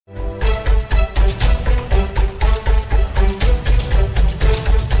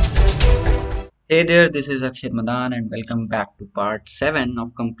Hey there, this is Akshit Madan and welcome back to part 7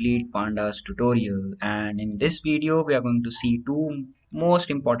 of Complete Pandas tutorial. And in this video, we are going to see two most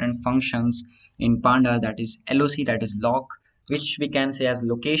important functions in Pandas, that is LOC, that is loc, which we can say as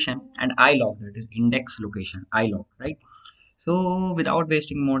location, and iloc, that is index location, iloc, right? So without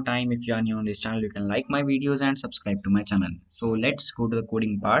wasting more time, if you are new on this channel, you can like my videos and subscribe to my channel. So let's go to the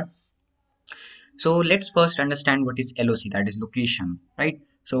coding part. So let's first understand what is LOC, that is location, right?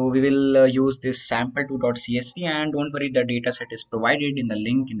 So we will use this sample2.csv, and don't worry, the dataset is provided in the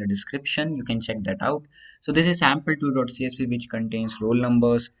link in the description. You can check that out. So this is sample2.csv, which contains roll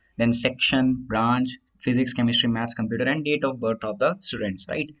numbers, then section, branch, physics, chemistry, maths, computer, and date of birth of the students,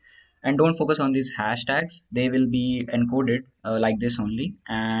 right? And don't focus on these hashtags. They will be encoded like this only.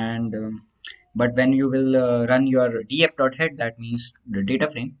 And but when you will run your df.head, that means the data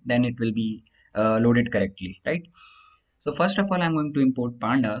frame, then it will be loaded correctly, right? So first of all, I'm going to import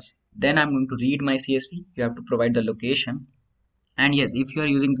pandas. Then I'm going to read my CSV. You have to provide the location. And yes, if you are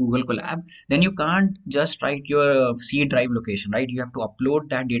using Google Colab, then you can't just write your C drive location, right? You have to upload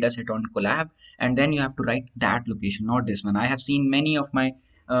that dataset on Colab, and then you have to write that location, not this one. I have seen many of my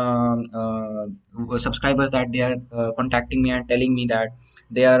subscribers that they are contacting me and telling me that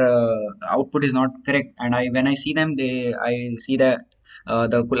their output is not correct. And when I see them, I see that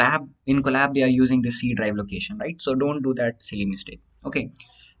the Colab they are using the C drive location, right? So don't do that silly mistake. Okay.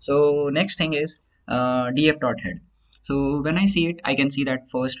 So next thing is df.head. So when I see it, I can see that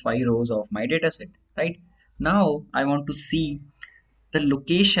first 5 rows of my data set, right? Now I want to see the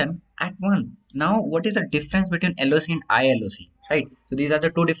location at one. Now, what is the difference between LOC and ILOC, right? So these are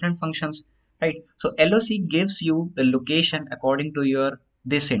the two different functions, right? So LOC gives you the location according to your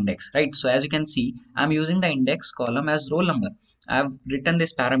this index, right? So as you can see, I'm using the index column as roll number. I've written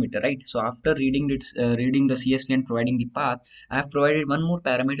this parameter, right? So after reading the CSV and providing the path, I have provided one more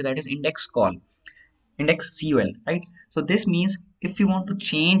parameter, that is index col, right? So this means if you want to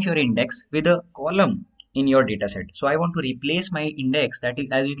change your index with a column in your data set, so I want to replace my index, that is,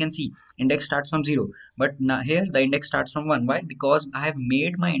 as you can see, index starts from 0, but now here the index starts from 1. Why? Because I have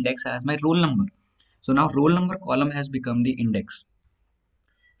made my index as my roll number. So now roll number column has become the index,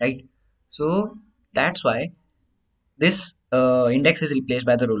 right? So that's why this index is replaced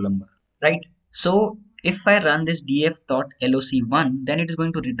by the roll number, right? So if I run this df.loc1, then it is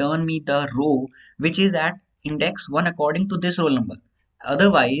going to return me the row which is at index 1 according to this roll number.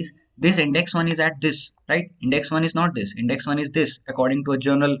 Otherwise, this index 1 is at this, right? Index 1 is not this. Index 1 is this according to a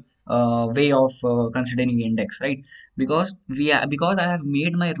general way of considering index, right? Because I have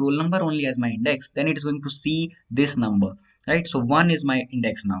made my roll number only as my index, then it is going to see this number, right? So 1 is my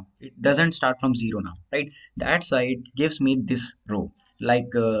index now. It doesn't start from 0 now, right? That's why it gives me this row,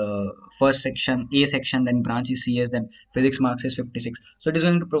 like first section A section, then branch is CS, then physics marks is 56. So it is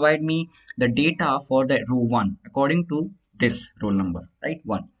going to provide me the data for the row 1 according to this roll number, right?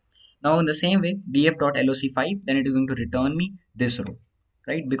 1. Now in the same way, df.loc5, then it is going to return me this row,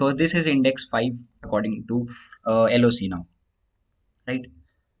 right? Because this is index 5 according to loc now, right?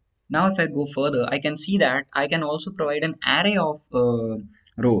 Now, if I go further, I can see that I can also provide an array of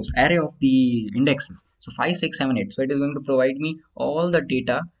array of the indexes. So 5, 6, 7, 8. So it is going to provide me all the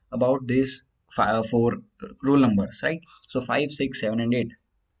data about these four roll numbers, right? So 5, 6, 7, and 8.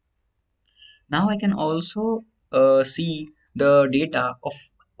 Now I can also see the data of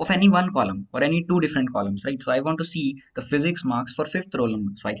any one column or any two different columns, right? So I want to see the physics marks for fifth roll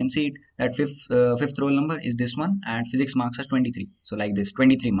number. So I can see it that fifth roll number is this one, and physics marks as 23. So like this,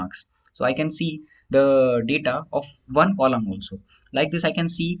 23 marks. So I can see the data of one column also. Like this, I can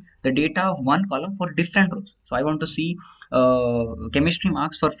see the data of one column for different rows. So I want to see chemistry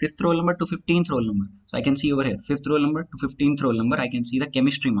marks for fifth roll number to 15th roll number. So I can see over here, fifth roll number to 15th roll number. I can see the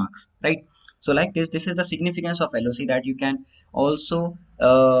chemistry marks, right? So like this is the significance of LOC, that you can also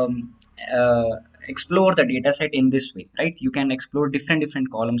explore the data set in this way, right? You can explore different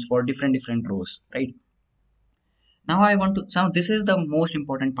columns for different rows, right? Now I want to, so this is the most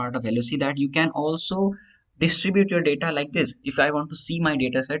important part of LOC, that you can also distribute your data like this. If I want to see my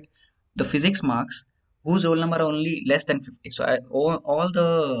data set, the physics marks whose roll number are only less than 50. So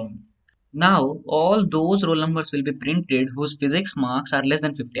now all those roll numbers will be printed whose physics marks are less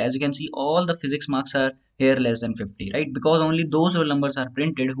than 50. As you can see, all the physics marks are here less than 50, right? Because only those roll numbers are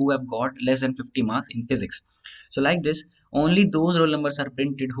printed who have got less than 50 marks in physics. So like this, only those roll numbers are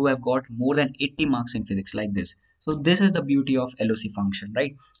printed who have got more than 80 marks in physics, like this. So this is the beauty of LOC function,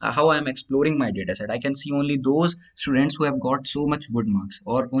 right? How I am exploring my data set. I can see only those students who have got so much good marks,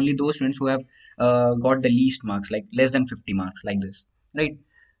 or only those students who have got the least marks, like less than 50 marks, like this, right?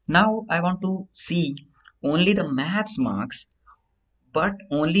 Now I want to see only the maths marks but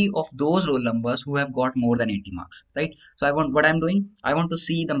only of those roll numbers who have got more than 80 marks, right? So what I'm doing, I want to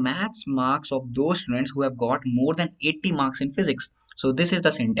see the maths marks of those students who have got more than 80 marks in physics. So this is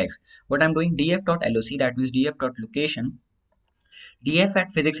the syntax. What I'm doing, df.loc, that means df.location, df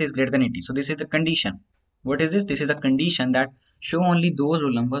at physics is greater than 80. So this is the condition. What is this? This is a condition that show only those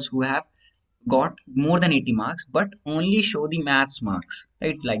roll numbers who have got more than 80 marks, but only show the maths marks,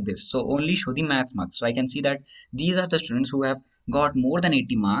 right? Like this. So only show the maths marks. So I can see that these are the students who have got more than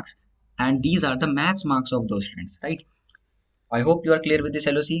 80 marks, and these are the maths marks of those students, right? I hope you are clear with this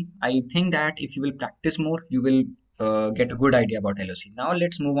LOC. I think that if you will practice more, you will get a good idea about LOC. Now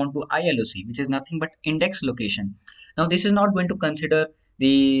let's move on to ILOC, which is nothing but index location. Now this is not going to consider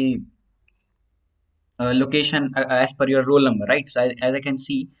the location as per your roll number, right? So as I can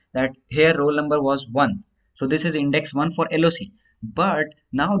see that here roll number was 1. So this is index 1 for LOC. But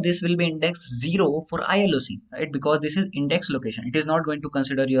now this will be index 0 for ILOC, right? Because this is index location. It is not going to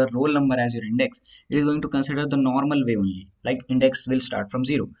consider your roll number as your index. It is going to consider the normal way only. Like index will start from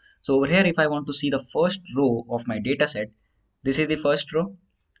 0. So over here, if I want to see the first row of my data set, this is the first row,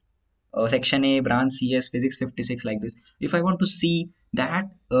 section A, branch CS, physics 56, like this. If I want to see that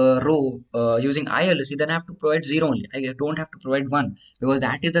row using ILOC, then I have to provide 0 only. I don't have to provide 1, because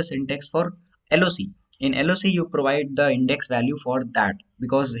that is the syntax for LOC. In LOC, you provide the index value for that,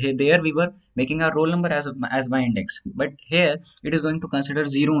 because here, there we were making our roll number as my index. But here it is going to consider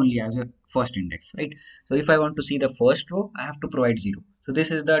 0 only as your first index, right? So if I want to see the first row, I have to provide 0. So this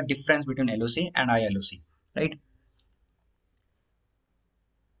is the difference between LOC and ILOC, right?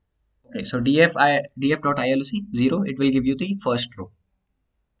 Okay, so df.ilc 0, it will give you the first row.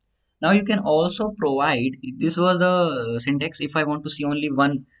 Now you can also provide, this was the syntax if I want to see only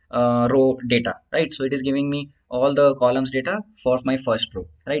one row data, right? So it is giving me all the columns data for my first row,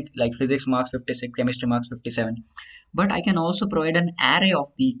 right? Like physics marks 56, chemistry marks 57. But I can also provide an array of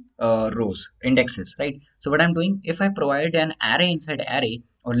the rows, indexes, right? So what I'm doing, if I provide an array inside array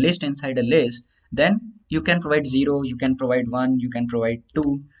or list inside a list, then you can provide 0, you can provide 1, you can provide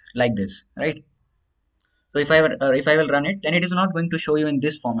 2, like this, right? So if I will run it, then it is not going to show you in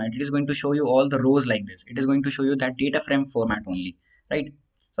this format. It is going to show you all the rows like this. It is going to show you that data frame format only, right?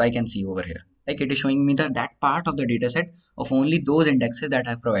 So I can see over here, like it is showing me that part of the data set of only those indexes that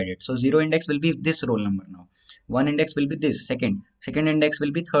I've provided. So 0 index will be this roll number now. 1 index will be this, second index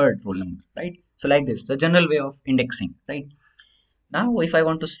will be third roll number, right? So like this, the general way of indexing, right? Now, if I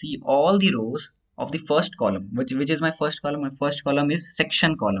want to see all the rows of the first column, which is my first column is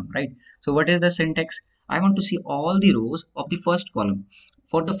section column, right? So what is the syntax? I want to see all the rows of the first column.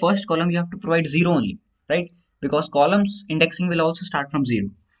 For the first column, you have to provide 0 only, right? Because columns indexing will also start from 0,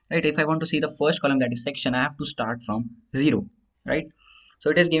 right? If I want to see the first column, that is section, I have to start from 0, right? So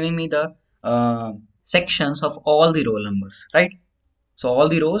it is giving me the sections of all the roll numbers, right? So all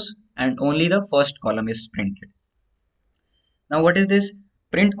the rows and only the first column is printed. Now what is this?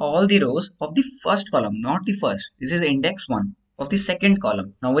 Print all the rows of the first column, not the first. This is index 1 of the second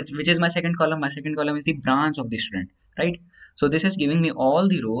column. Now which is my second column? My second column is the branch of the student, right? So this is giving me all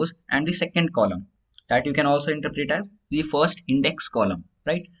the rows and the second column, that you can also interpret as the first index column,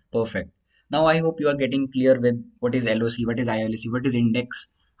 right? Perfect. Now I hope you are getting clear with what is LOC, what is ILOC, what is index,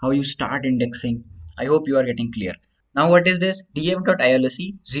 how you start indexing. I hope you are getting clear. Now what is this?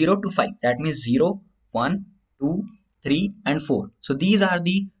 df.ilc 0 to 5. That means 0, 1, 2, 3 and 4. So these are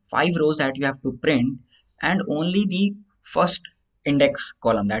the 5 rows that you have to print, and only the first index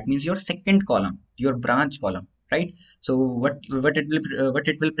column, that means your second column, your branch column, right? So what it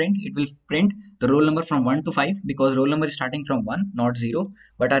will print? It will print the roll number from 1 to 5, because roll number is starting from 1, not 0,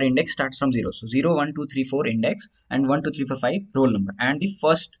 but our index starts from 0. So 0, 1, 2, 3, 4 index, and 1, 2, 3, 4, 5 roll number, and the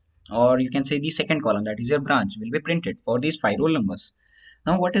first, or you can say the second column, that is your branch, will be printed for these 5 roll numbers.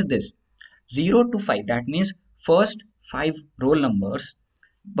 Now what is this? 0 to 5, that means first 5 roll numbers,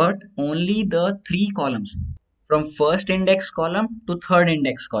 but only the 3 columns, from first index column to third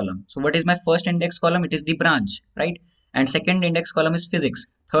index column. So what is my first index column? It is the branch, right? And second index column is physics,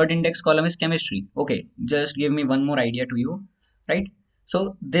 third index column is chemistry. Okay, just give me one more idea to you, right?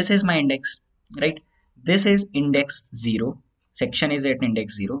 So this is my index, right? This is index 0, section is at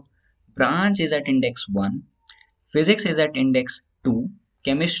index 0, branch is at index 1, physics is at index 2,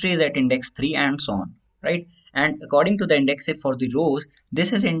 chemistry is at index 3, and so on, right? And according to the index for the rows,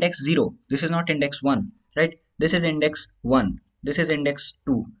 this is index 0, this is not index 1, right? This is index 1, this is index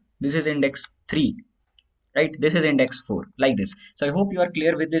 2, this is index 3, right? This is index 4, like this. So I hope you are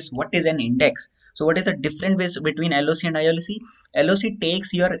clear with this. What is an index? So what is the difference between LOC and ILOC? LOC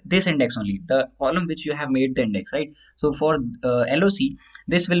takes your this index only, the column which you have made the index, right? So for LOC,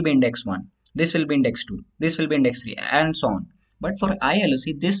 this will be index 1, this will be index 2, this will be index 3, and so on. But for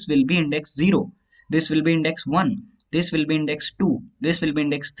ILOC, this will be index 0, this will be index 1, this will be index 2, this will be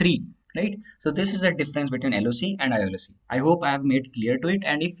index 3, right? So this is the difference between LOC and ILOC. I hope I have made clear to it.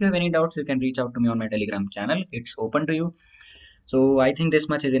 And if you have any doubts, you can reach out to me on my Telegram channel. It's open to you. So I think this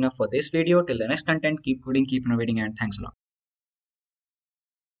much is enough for this video. Till the next content, keep coding, keep innovating, and thanks a lot.